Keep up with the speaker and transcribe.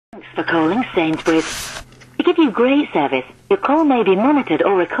Thanks for calling Sainsbury's. To give you great service, your call may be monitored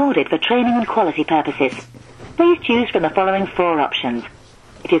or recorded for training and quality purposes. Please choose from the following 4 options.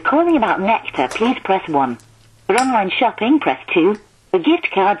 If you're calling about Nectar, please press 1. For online shopping, press 2. For gift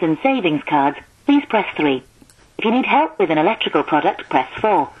cards and savings cards, please press 3. If you need help with an electrical product, press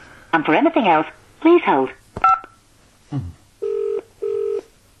 4. And for anything else, please hold.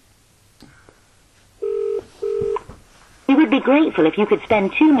 We would be grateful if you could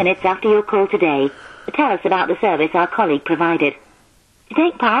spend 2 minutes after your call today to tell us about the service our colleague provided. To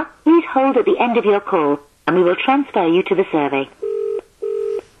take part, please hold at the end of your call and we will transfer you to the survey.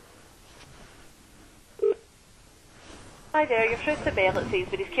 Hi there, you're through to Belle at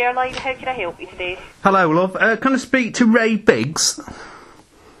Sainsbury's Care Line. How can I help you today? Hello, love. Can I speak to Ray Biggs?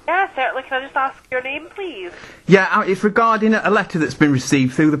 Yeah, certainly. Can I just ask your name, please? Yeah, it's regarding a letter that's been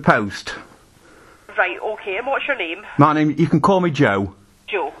received through the post. Right, okay. And what's your name? My name, you can call me Joe.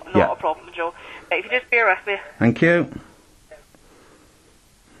 Joe. Not Yeah. a problem, Joe. Right, if you just bear with me. Thank you.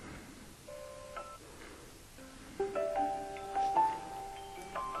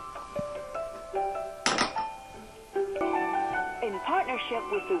 In partnership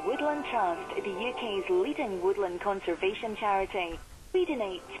with the Woodland Trust, the UK's leading woodland conservation charity, we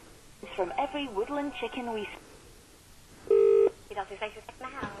donate from every woodland chicken we...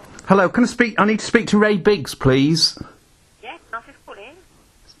 Hello, I need to speak to Ray Biggs, please. Yeah, can I ask who's calling?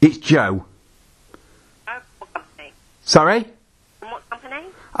 It's Joe. What company? Sorry? What company?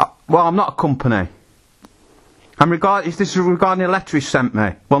 Well, I'm not a company. This is regarding a letter he sent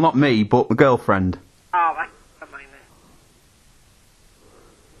me. Well, not me, but my girlfriend. Oh, right. A moment.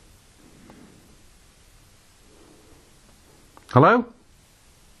 Hello?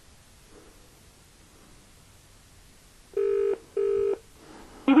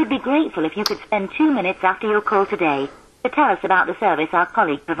 We would be grateful if you could spend 2 minutes after your call today to tell us about the service our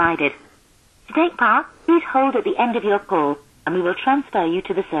colleague provided. To take part, please hold at the end of your call and we will transfer you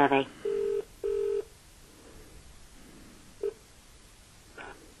to the survey.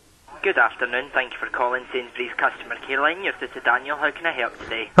 Good afternoon. Thank you for calling Sainsbury's Customer Care Line. You're through to Daniel. How can I help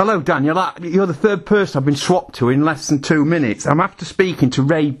today? Hello, Daniel. You're the third person I've been swapped to in less than 2 minutes. I'm after speaking to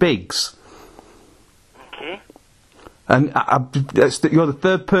Ray Biggs. Okay. And you're the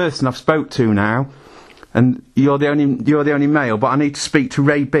third person I've spoke to now, and you're the only male. But I need to speak to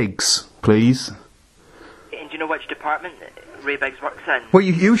Ray Biggs, please. And do you know which department Ray Biggs works in? Well,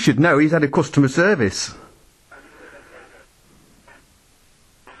 you should know. He's had a customer service.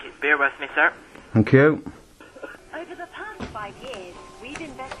 Okay, bear with me, sir. Thank you. Over the past 5 years, we've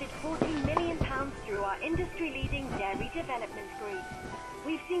invested £14 million through our industry-leading dairy development group.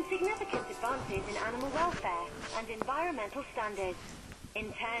 We've seen significant advances in animal welfare and environmental standards,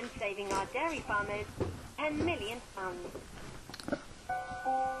 in turn saving our dairy farmers £10 million.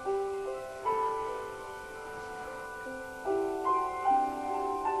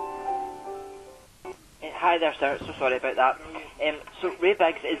 Hi there, sir. So sorry about that. So Ray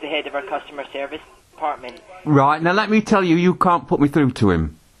Biggs is the head of our customer service department. Right, now let me tell you, you can't put me through to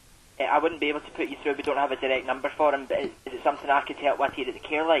him. I wouldn't be able to put you through. We don't have a direct number for him. But is it something I could help with here at the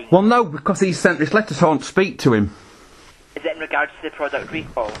care line? Well, no, because he sent this letter, so I want to speak to him. Is it in regards to the product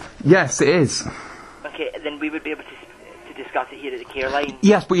recall? Yes, it is. Okay, then we would be able to discuss it here at the care line.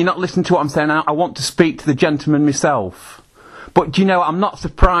 Yes, but you're not listening to what I'm saying. I want to speak to the gentleman myself. But, do you know, I'm not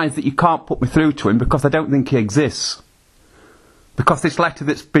surprised that you can't put me through to him, because I don't think he exists. Because this letter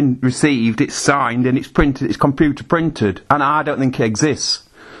that's been received, it's signed and it's printed, it's computer printed, and I don't think he exists.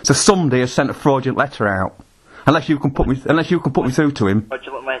 So somebody has sent a fraudulent letter out. Unless you can put me through to him.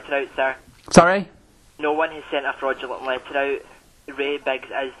 Fraudulent letter out, sir. Sorry? No one has sent a fraudulent letter out. Ray Biggs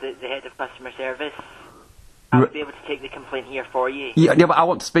is the head of customer service. I would be able to take the complaint here for you. Yeah, but I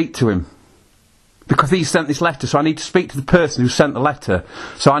want to speak to him. Because he sent this letter, so I need to speak to the person who sent the letter.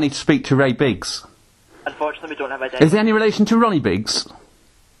 So I need to speak to Ray Biggs. Unfortunately, we don't have a... Is there any relation to Ronnie Biggs?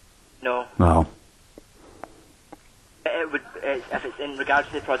 No. No. If it's in regards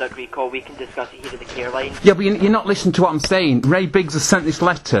to the product recall, we can discuss it here at the care line. Yeah, but you're not listening to what I'm saying. Ray Biggs has sent this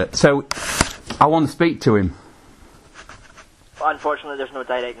letter, so I want to speak to him. But unfortunately, there's no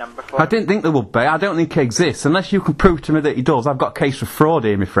direct number for him. I didn't think there would be. I don't think he exists. Unless you can prove to me that he does. I've got a case of fraud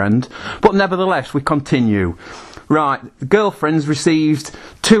here, my friend. But nevertheless, we continue. Right, the girlfriend's received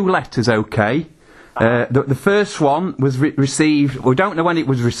 2 letters, okay? The first one was received... We don't know when it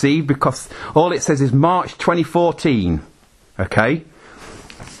was received because all it says is March 2014. Okay?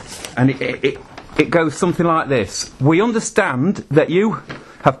 And it goes something like this. We understand that you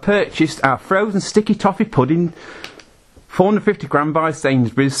have purchased our frozen sticky toffee pudding 450 gram by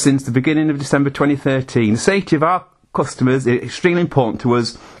Sainsbury's since the beginning of December 2013. The safety of our customers is extremely important to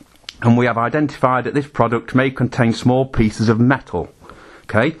us, and we have identified that this product may contain small pieces of metal.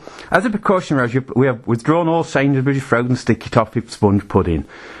 Okay. As a precautionary measure, we have withdrawn all Sainsbury's frozen sticky toffee sponge pudding.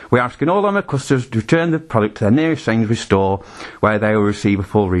 We are asking all our customers to return the product to their nearest Sainsbury's store, where they will receive a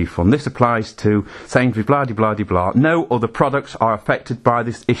full refund. This applies to Sainsbury's blah de blah de blah. No other products are affected by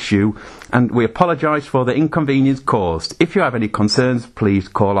this issue, and we apologise for the inconvenience caused. If you have any concerns, please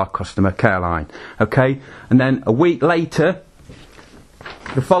call our customer care line. Okay. And then a week later,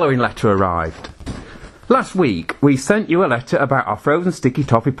 the following letter arrived. Last week, we sent you a letter about our frozen sticky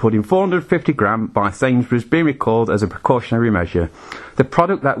toffee pudding 450 gram by Sainsbury's being recalled as a precautionary measure. The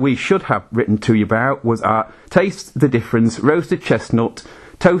product that we should have written to you about was our Taste the Difference roasted chestnut,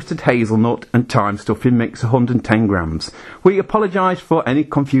 toasted hazelnut and thyme stuffing mix 110 grams. We apologise for any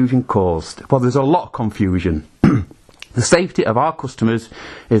confusion caused. Well, there's a lot of confusion. The safety of our customers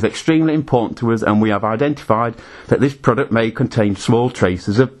is extremely important to us, and we have identified that this product may contain small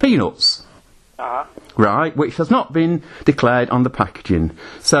traces of peanuts. Right, which has not been declared on the packaging.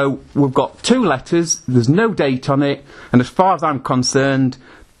 So we've got 2 letters, there's no date on it, and as far as I'm concerned,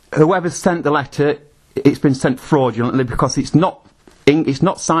 whoever sent the letter, it's been sent fraudulently, because it's not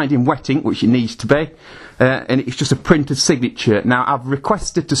signed in wet ink, which it needs to be, and it's just a printed signature. Now, I've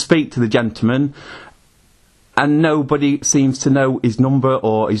requested to speak to the gentleman, and nobody seems to know his number,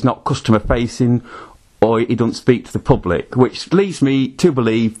 or he's not customer facing, or he doesn't speak to the public, which leads me to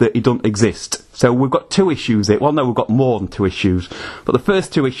believe that he doesn't exist. So we've got 2 issues here. Well, no, we've got more than 2 issues. But the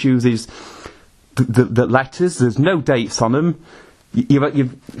first 2 issues is the letters. There's no dates on them.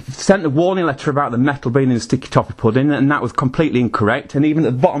 You've sent a warning letter about the metal being in the sticky toffee pudding, and that was completely incorrect. And even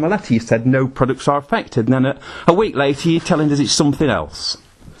at the bottom of the letter you said no products are affected. And then a week later you're telling us it's something else.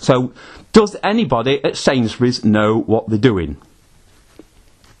 So does anybody at Sainsbury's know what they're doing?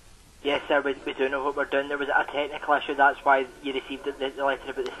 Yes, sir, we do know what we're doing. There was a technical issue, that's why you received the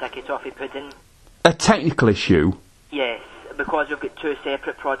letter about the sticky toffee pudding. A technical issue? Yes, because we've got 2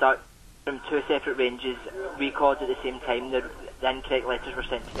 separate products from 2 separate ranges recalled at the same time. The incorrect letters were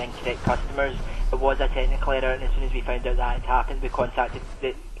sent to the incorrect customers. It was a technical error, and as soon as we found out that had happened, we contacted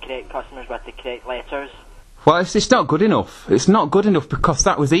the correct customers with the correct letters. Well, it's not good enough. It's not good enough, because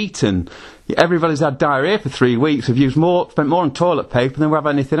that was eaten. Everybody's had diarrhoea for 3 weeks. We've spent more on toilet paper than we have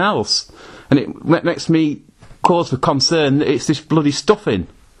anything else. And it makes me cause for concern that it's this bloody stuffing.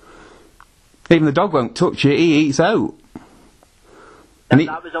 Even the dog won't touch it, he eats out. And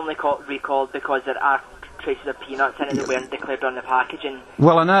that was only recalled because there are traces of peanuts in it that weren't declared on the packaging.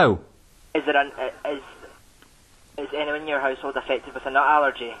 Well, I know. Is anyone in your household affected with a nut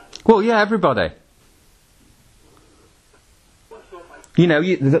allergy? Well, yeah, everybody. You know,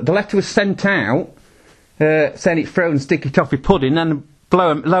 the letter was sent out saying it's frozen sticky toffee pudding, and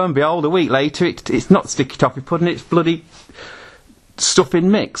lo and behold, a week later it's not sticky toffee pudding, it's bloody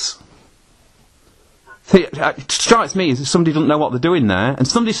stuffing mix. See, it strikes me as if somebody doesn't know what they're doing there, and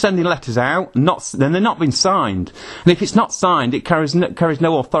somebody's sending letters out, then they're not being signed. And if it's not signed, it carries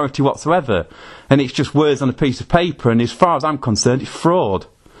no authority whatsoever, and it's just words on a piece of paper, and as far as I'm concerned, it's fraud.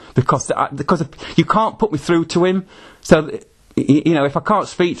 Because you can't put me through to him, so... You know, if I can't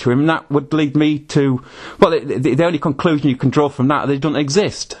speak to him, that would lead me to... Well, the only conclusion you can draw from that is they don't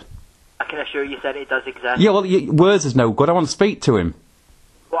exist. I can assure you, sir, it does exist. Yeah, well, words is no good. I want to speak to him.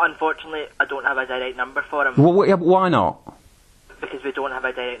 Well, unfortunately, I don't have a direct number for him. Well, yeah, but why not? Because we don't have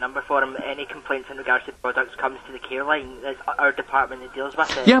a direct number for him. Any complaints in regards to products comes to the care line. It's our department that deals with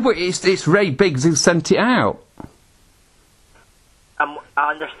it. Yeah, but it's Ray Biggs who sent it out.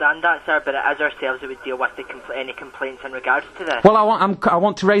 I understand that, sir, but it is ourselves that would deal with any complaints in regards to this. Well, I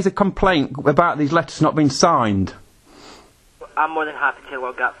want to raise a complaint about these letters not being signed. I'm more than happy to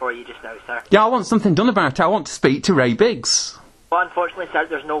log that for you just now, sir. Yeah, I want something done about it. I want to speak to Ray Biggs. Well, unfortunately, sir,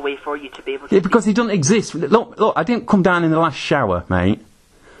 there's no way for you to be able to... Yeah, because he doesn't exist. Look, I didn't come down in the last shower, mate.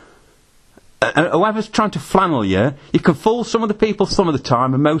 And whoever's trying to flannel you can fool some of the people some of the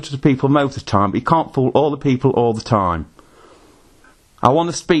time, and most of the people most of the time, but you can't fool all the people all the time. I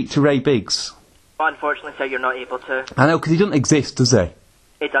want to speak to Ray Biggs. Well, unfortunately, sir, you're not able to. I know, because he doesn't exist, does he?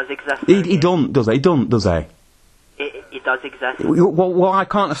 It does exist. He don't, does he? He don't, does he? It does exist. Well, why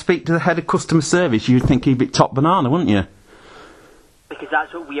can't I speak to the head of customer service? You'd think he'd be top banana, wouldn't you? Because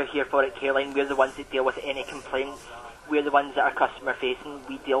that's what we're here for at Careline. We're the ones that deal with any complaints. We're the ones that are customer facing.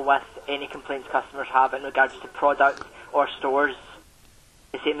 We deal with any complaints customers have in regards to products or stores.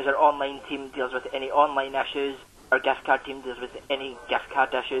 The same as our online team deals with any online issues. Our gift card team deals with any gift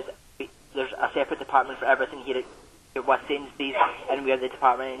card issues. There's a separate department for everything here with Sainsbury's, and we're the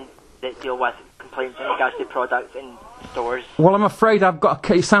department that deal with complaints in regards to products in stores. Well, I'm afraid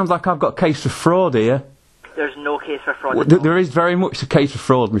it sounds like I've got a case of fraud here. There's no case for fraud. Well, there is very much a case for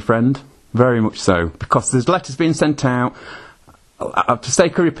fraud, my friend. Very much so. Because there's letters being sent out, for the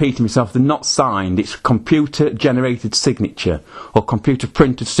sake of repeating myself, they're not signed. It's computer-generated signature or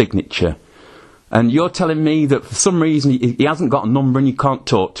computer-printed signature. And you're telling me that for some reason he hasn't got a number and you can't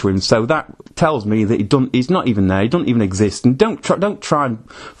talk to him. So that tells me that he's not even there. He doesn't even exist. And don't try and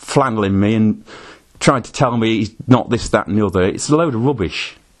flannelling me and try to tell me he's not this, that, and the other. It's a load of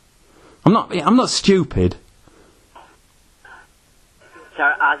rubbish. I'm not stupid.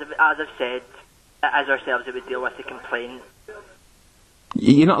 Sir, as I've said, as ourselves, it would deal with the complaint.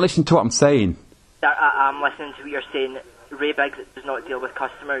 You're not listening to what I'm saying. Sir, I'm listening to what you're saying. Ray Biggs does not deal with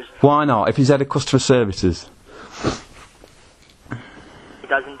customers. Why not? If he's head of customer services. He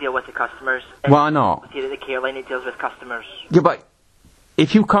doesn't deal with the customers. Why not? Here at the care line, it deals with customers. Yeah, but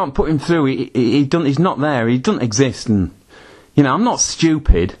if you can't put him through, he's not there. He doesn't exist. And I'm not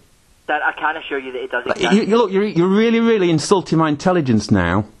stupid. Sir, I can assure you that it does exist. Look, you're really, really insulting my intelligence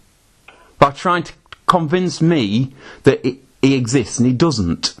now by trying to convince me that he exists and he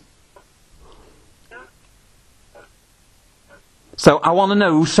doesn't. So I want to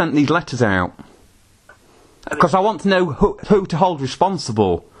know who sent these letters out. Because I want to know who to hold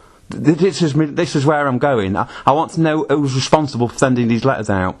responsible. This is where I'm going. I want to know who's responsible for sending these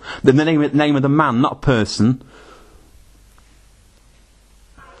letters out. The name of the man, not a person.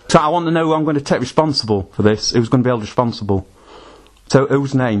 So I want to know who I'm going to take responsible for this. Who's going to be held responsible. So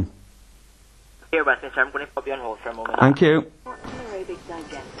whose name? Bear with me, sir. I'm going to put you on hold for a moment. Thank you. Anaerobic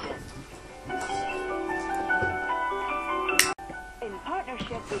digestion. In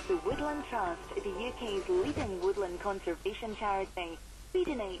partnership with the Woodland Trust, the UK's leading woodland conservation charity, we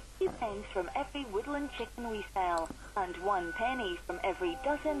donate 2 pence from every woodland chicken we sell and 1 penny from every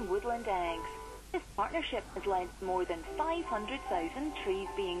dozen woodland eggs. This partnership has led to more than 500,000 trees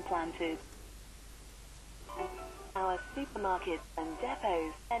being planted. Our supermarkets and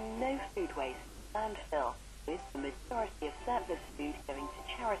depots send no food waste to landfill, with the majority of surplus food going to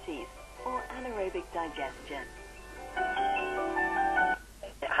charities or anaerobic digestion.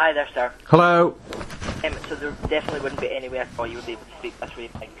 Hi there, sir. Hello. So there definitely wouldn't be any way at all you would be able to speak this Ray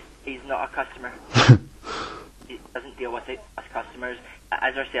Biggs. He's not a customer. He doesn't deal with it as customers.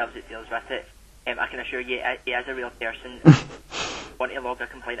 As ourselves, it deals with it. I can assure you, he is a real person. Want to log a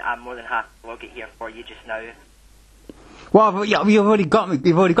complaint? I'm more than happy to log it here for you just now. Well, you've already got me.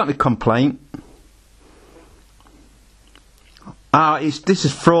 You've already got my complaint. This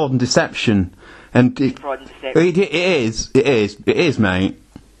is fraud and deception, and Fraud and deception. It is, mate.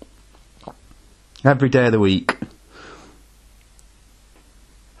 Every day of the week.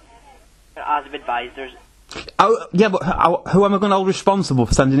 As I've advised, there's... Oh, yeah, but who am I going to hold responsible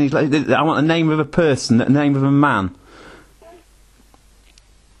for sending these letters? I want the name of a person, the name of a man.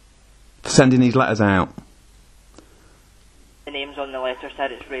 For sending these letters out. The name's on the letter, sir.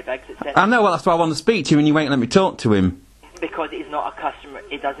 It's Ray Biggs. I know, well, that's why I want to speak to you and you won't let me talk to him. Because he's not a customer.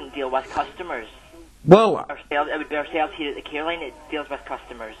 He doesn't deal with customers. Well... It would be ourselves here at the care line. It deals with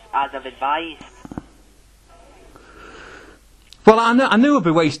customers, as I've advised. Well, I knew I'd be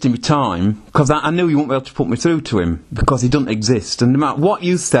wasting my time, because I knew you wouldn't be able to put me through to him, because he doesn't exist. And no matter what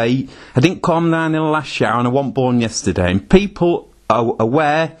you say, I didn't calm down in the last shower and I wasn't born yesterday. And people are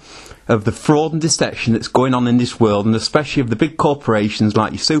aware of the fraud and deception that's going on in this world, and especially of the big corporations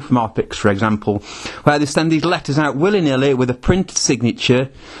like your supermarkets, for example, where they send these letters out willy-nilly with a printed signature,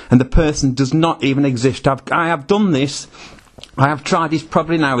 and the person does not even exist. I have done this. I have tried this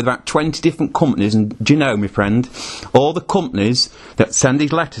probably now with about 20 different companies, and do you know, my friend, all the companies that send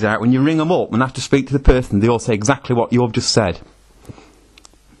these letters out, when you ring them up and have to speak to the person, they all say exactly what you've just said.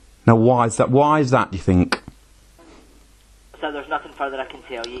 Now, why is that? Why is that, do you think? So there's nothing further I can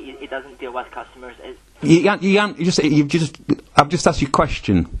tell you. He doesn't deal with customers. I've just asked you a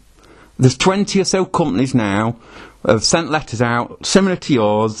question. There's 20 or so companies now have sent letters out similar to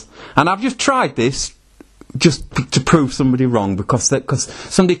yours, and I've just tried this just to prove somebody wrong, because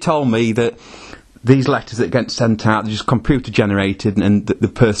somebody told me that these letters that get sent out are just computer generated and the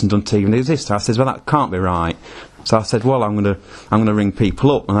person doesn't even exist. I said, well, that can't be right. So I said, well, I'm gonna ring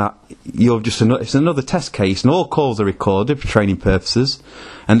people up, and it's another test case, and all calls are recorded for training purposes,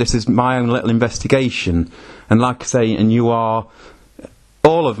 and this is my own little investigation. And like I say, and you are,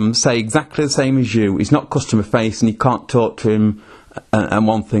 all of them say exactly the same as you. He's not customer facing, you can't talk to him, and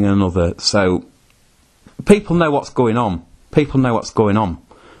one thing and another. So people know what's going on. People know what's going on.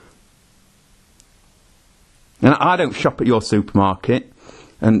 And I don't shop at your supermarket,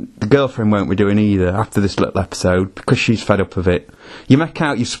 and the girlfriend won't be doing either after this little episode, because she's fed up of it. You make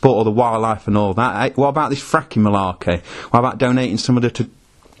out you support all the wildlife and all that. What about this fracking malarkey? What about donating some of the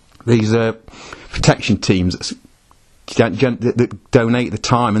these protection teams that donate the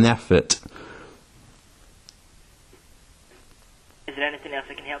time and the effort. Is there anything else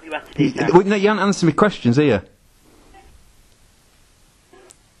I can help you with today, sir? No, you haven't answered my questions, are you?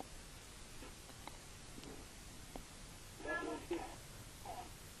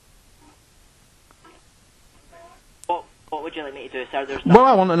 What would you like me to do, sir? Well,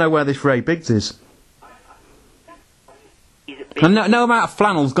 I want to know where this Ray Biggs is. And no amount of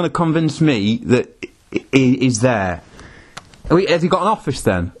flannel's going to convince me that he's there. Has he got an office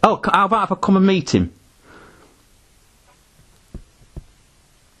then? Oh, how about if I come and meet him?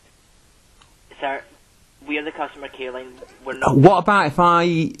 Sir, we are the customer care line. We're not. What about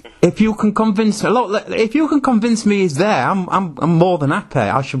if you can convince? Look, if you can convince me he's there, I'm more than happy.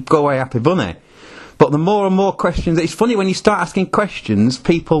 I should go away happy bunny. But the more and more questions, it's funny when you start asking questions,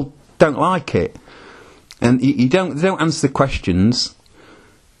 people don't like it, and they don't answer the questions.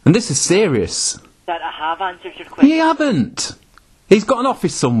 And this is serious. Sir, I have answered your question. You haven't. He's got an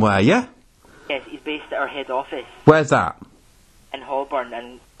office somewhere, yeah? Yes, he's based at our head office. Where's that? In Holborn,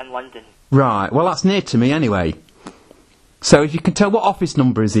 in London. Right. Well, that's near to me anyway. So if you can tell, what office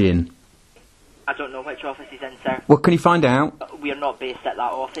number is he in? I don't know which office he's in, sir. Well, can you find out? We are not based at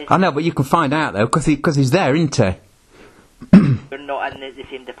that office. I know, but you can find out though, because he's there, isn't he? We're not in the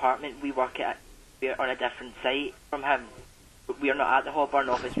same department. We're on a different site from him. We are not at the Holborn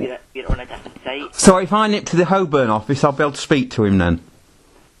office. We're on a different site. So if I nip to the Holborn office, I'll be able to speak to him then.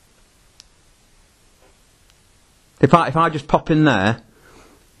 If I just pop in there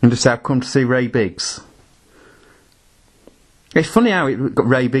and just say I've come to see Ray Biggs. It's funny how it got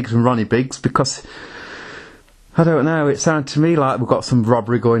Ray Biggs and Ronnie Biggs, because I don't know, it sounded to me like we've got some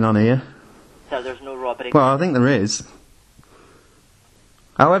robbery going on here. So there's no robbery. Well, I think there is.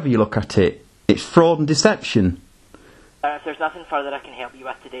 However you look at it, it's fraud and deception. If there's nothing further I can help you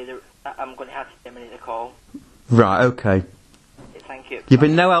with today, I'm going to have to terminate the call. Right, okay. Thank you. You've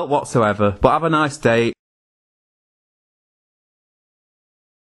been no help whatsoever, but have a nice day.